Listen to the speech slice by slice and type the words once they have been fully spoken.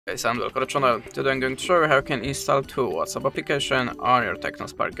Guys, and welcome to the channel. Today I'm going to show you how you can install two WhatsApp application on your Tecno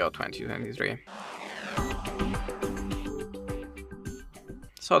Spark Go 2023.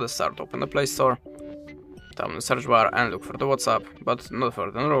 So to start, open the Play Store, down the search bar and look for the WhatsApp, but not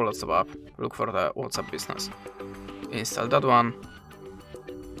for the normal WhatsApp app, look for the WhatsApp Business. Install that one.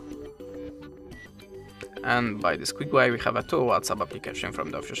 And by this quick way we have a two WhatsApp application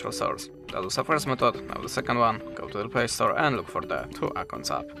from the official source. That was the first method. Now the second one, go to the Play Store and look for the two accounts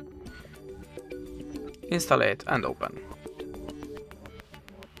app. Install it and open.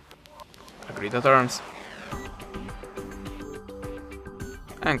 Agree the terms.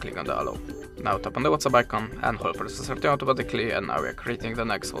 And click on the allow. Now tap on the WhatsApp icon and hold press the setting automatically, and now we are creating the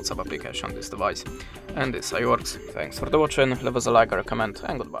next WhatsApp application on this device. And this is how it works. Thanks for the watching, leave us a like or a comment,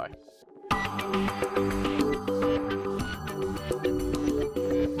 and goodbye.